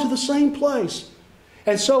all go to the same place.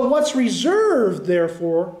 And so what's reserved,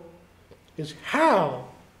 therefore, is how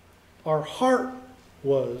our heart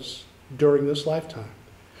was during this lifetime.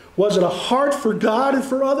 Was it a heart for God and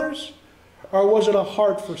for others? Or was it a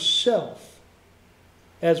heart for self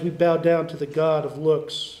as we bow down to the God of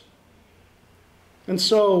looks? And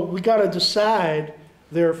so we got to decide,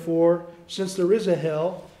 therefore, since there is a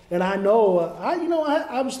hell, and I know,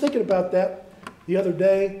 I was thinking about that the other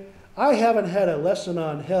day. I haven't had a lesson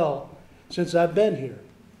on hell since I've been here.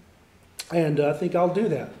 And I think I'll do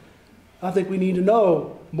that. I think we need to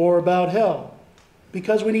know more about hell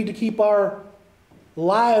because we need to keep our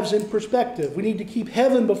lives in perspective. We need to keep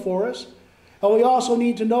heaven before us. And we also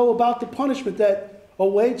need to know about the punishment that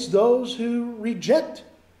awaits those who reject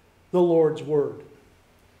the Lord's word.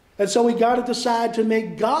 And so we got to decide to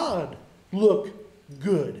make God look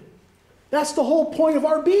good. That's the whole point of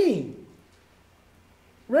our being.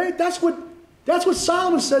 Right? That's what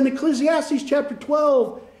Solomon said in Ecclesiastes chapter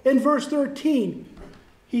 12 and verse 13.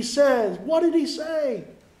 He says, what did he say?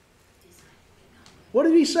 What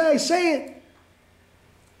did he say? Say it.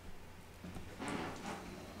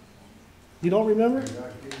 You don't remember?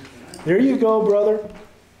 There you go, brother.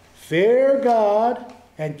 Fear God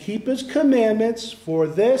and keep his commandments, for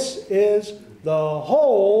this is the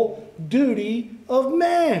whole duty of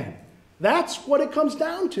man. That's what it comes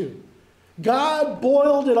down to. God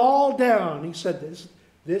boiled it all down. He said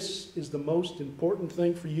this is the most important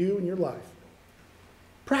thing for you in your life.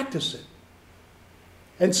 Practice it.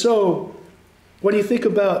 And so when you think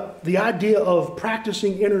about the idea of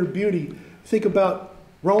practicing inner beauty, think about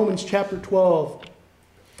Romans chapter 12,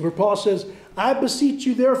 where Paul says, I beseech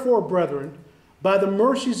you therefore, brethren, by the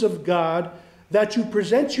mercies of God, that you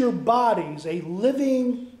present your bodies a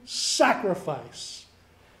living sacrifice,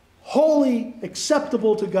 holy,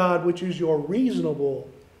 acceptable to God, which is your reasonable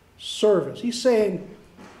service. He's saying,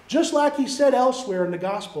 just like he said elsewhere in the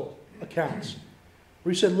gospel accounts,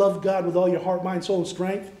 where he said, love God with all your heart, mind, soul, and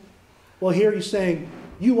strength. Well, here he's saying,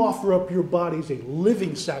 you offer up your bodies a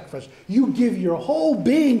living sacrifice. You give your whole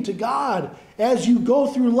being to God as you go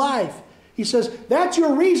through life. He says, that's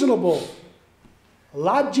your reasonable,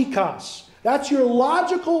 logikos. That's your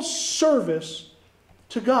logical service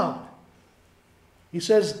to God. He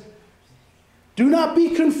says, do not be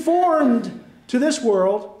conformed to this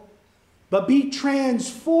world, but be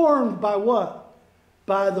transformed by what?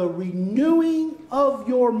 By the renewing of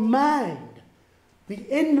your mind. The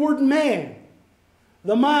inward man.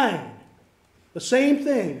 The mind. The same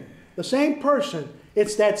thing. The same person.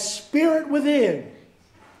 It's that spirit within.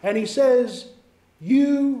 And he says,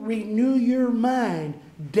 you renew your mind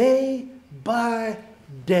day by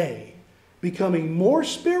day, becoming more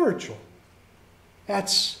spiritual.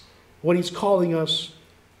 That's what he's calling us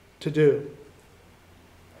to do.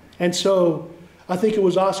 And so I think it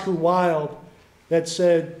was Oscar Wilde that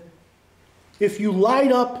said, if you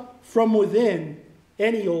light up from within,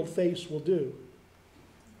 any old face will do.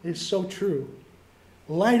 It's so true.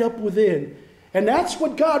 Light up within. And that's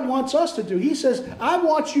what God wants us to do. He says, I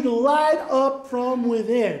want you to light up from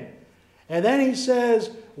within. And then he says,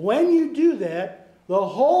 when you do that, the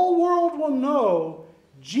whole world will know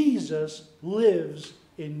Jesus lives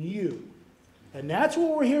in you. And that's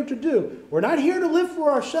what we're here to do. We're not here to live for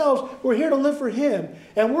ourselves. We're here to live for him.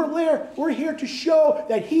 And we're here to show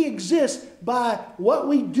that he exists by what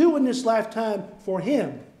we do in this lifetime for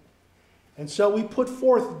him. And so we put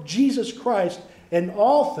forth Jesus Christ in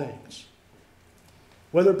all things.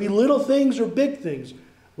 Whether it be little things or big things.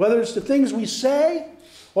 Whether it's the things we say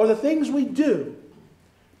or the things we do.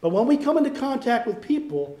 But when we come into contact with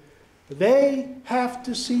people, they have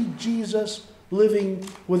to see Jesus living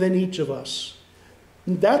within each of us.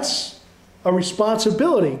 And that's a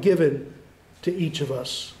responsibility given to each of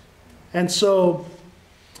us. And so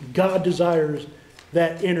God desires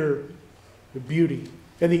that inner beauty.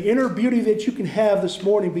 And the inner beauty that you can have this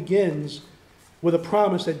morning begins with a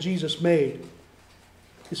promise that Jesus made.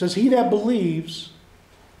 He says, he that believes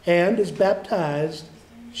and is baptized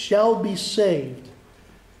shall be saved.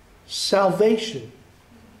 Salvation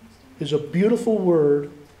is a beautiful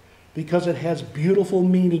word because it has beautiful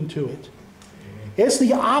meaning to it. It's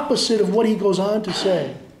the opposite of what he goes on to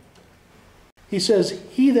say. He says,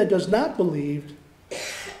 he that does not believe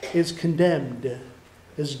is condemned,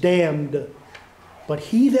 is damned. But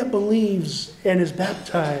he that believes and is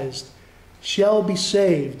baptized shall be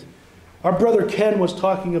saved. Our brother Ken was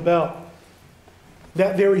talking about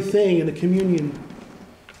that very thing in the communion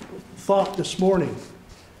thought this morning.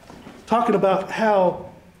 Talking about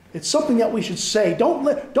how it's something that we should say. Don't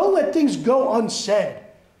let things go unsaid.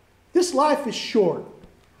 This life is short.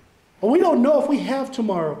 And we don't know if we have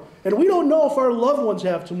tomorrow. And we don't know if our loved ones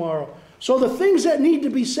have tomorrow. So the things that need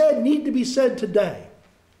to be said today.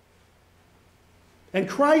 And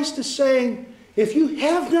Christ is saying, if you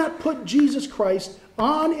have not put Jesus Christ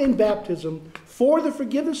on in baptism for the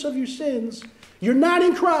forgiveness of your sins, you're not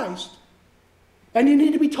in Christ. And you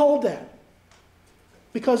need to be told that.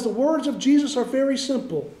 Because the words of Jesus are very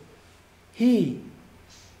simple.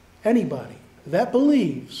 Anybody that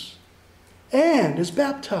believes and is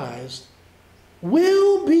baptized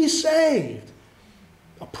will be saved.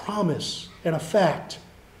 A promise and a fact.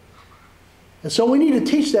 And so we need to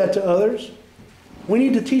teach that to others. We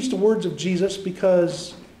need to teach the words of Jesus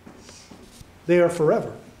because they are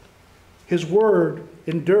forever. His word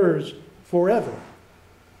endures forever.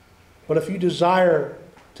 But if you desire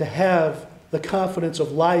to have the confidence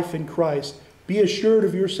of life in Christ, be assured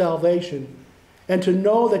of your salvation, and to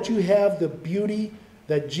know that you have the beauty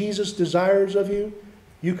that Jesus desires of you,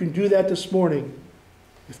 you can do that this morning.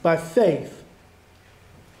 If by faith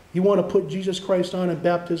you want to put Jesus Christ on in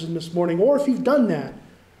baptism this morning, or if you've done that,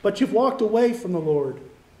 but you've walked away from the Lord,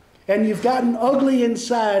 and you've gotten ugly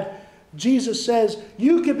inside, Jesus says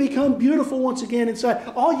you can become beautiful once again inside.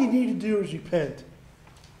 All you need to do is repent.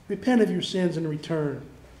 Repent of your sins and return.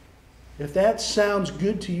 If that sounds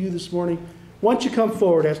good to you this morning, why don't you come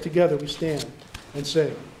forward as together we stand and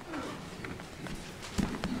sing.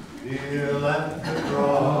 Kneel at the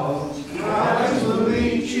cross, Christ will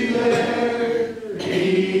meet you there.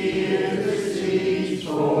 He intercedes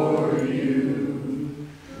for you.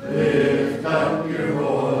 Lift up your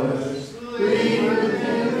voice, leave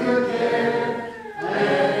within your care,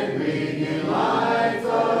 and begin life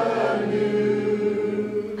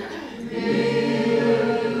anew. Kneel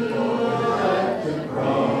at the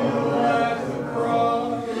cross,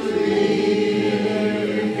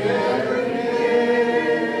 leave every care.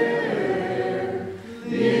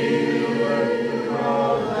 Kneel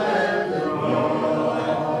at the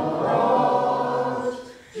cross,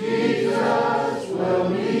 Jesus will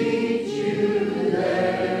meet you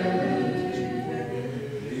there.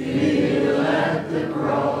 Kneel at the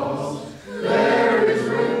cross, there is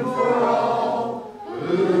room for all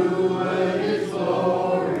who would His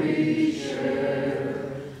glory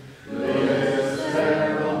share. Bliss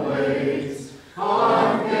there awaits,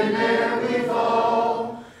 harm can never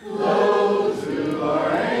befall those who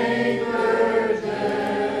are anchored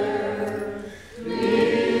there.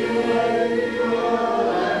 Kneel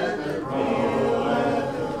at the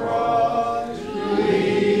cross,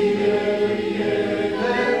 leave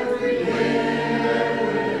every care.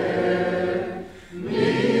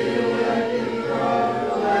 Kneel at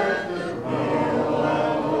the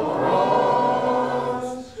cross,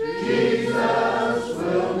 Jesus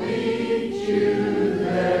will meet you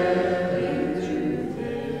there.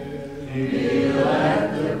 Kneel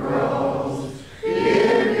at the cross,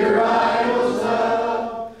 give your idols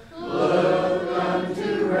up, look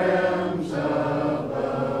unto realms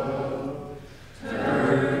above.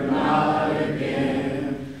 Turn not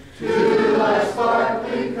again to thy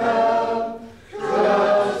sparkling cup,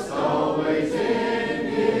 trust always in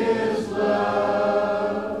His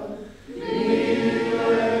love.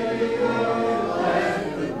 Kneel at the cross,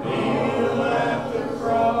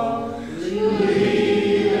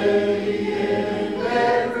 leave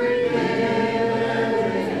every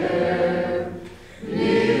care.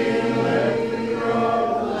 Kneel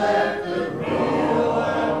at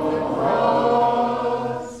the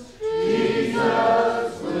cross,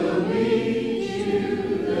 Jesus will meet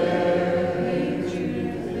you there.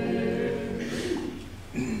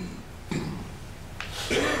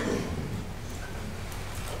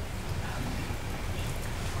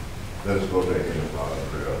 Let us go to Heavenly Father in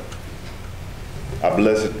prayer. Our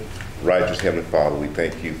blessed, righteous Heavenly Father, we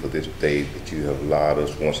thank you for this day that you have allowed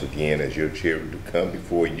us once again as your children to come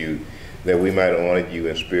before you, that we might honor you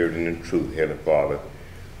in spirit and in truth, Heavenly Father.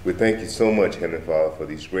 We thank you so much, Heavenly Father, for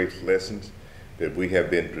these great lessons that we have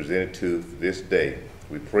been presented to this day.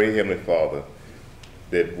 We pray, Heavenly Father,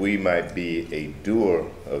 that we might be a doer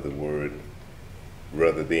of the word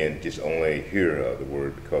rather than just only a hearer of the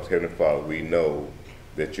word, because, Heavenly Father, we know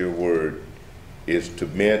that your word is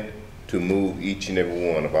meant to move each and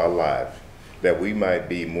every one of our lives, that we might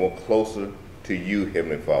be more closer to you,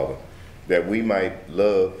 Heavenly Father, that we might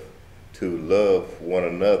love one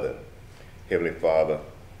another, Heavenly Father,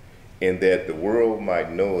 and that the world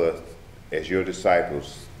might know us as your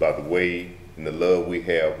disciples by the way and the love we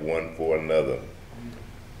have one for another.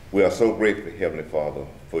 We are so grateful, Heavenly Father,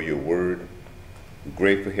 for your word. We're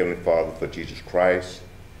grateful, Heavenly Father, for Jesus Christ,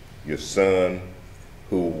 your Son,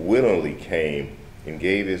 who willingly came and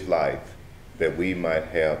gave his life that we might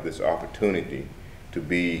have this opportunity to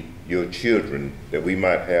be your children, that we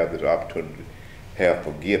might have this opportunity to have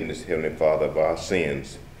forgiveness, Heavenly Father, of our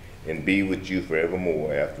sins and be with you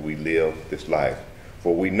forevermore after we live this life.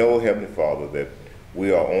 For we know, Heavenly Father, that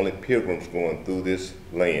we are only pilgrims going through this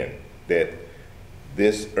land, that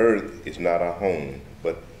this earth is not our home,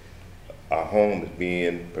 but our home is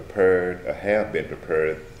being prepared, or have been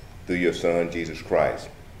prepared through your Son, Jesus Christ.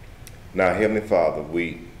 Now, Heavenly Father,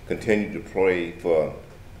 we continue to pray for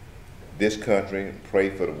this country, pray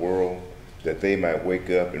for the world, that they might wake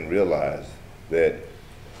up and realize that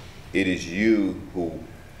it is you who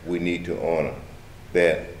we need to honor,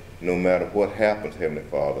 that no matter what happens, Heavenly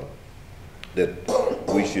Father, that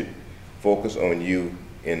we should focus on you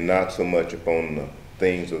and not so much upon the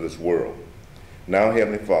things of this world. Now,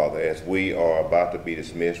 Heavenly Father, as we are about to be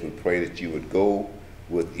dismissed, we pray that you would go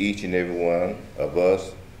with each and every one of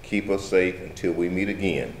us, keep us safe until we meet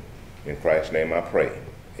again. In Christ's name I pray.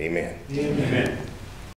 Amen. Amen.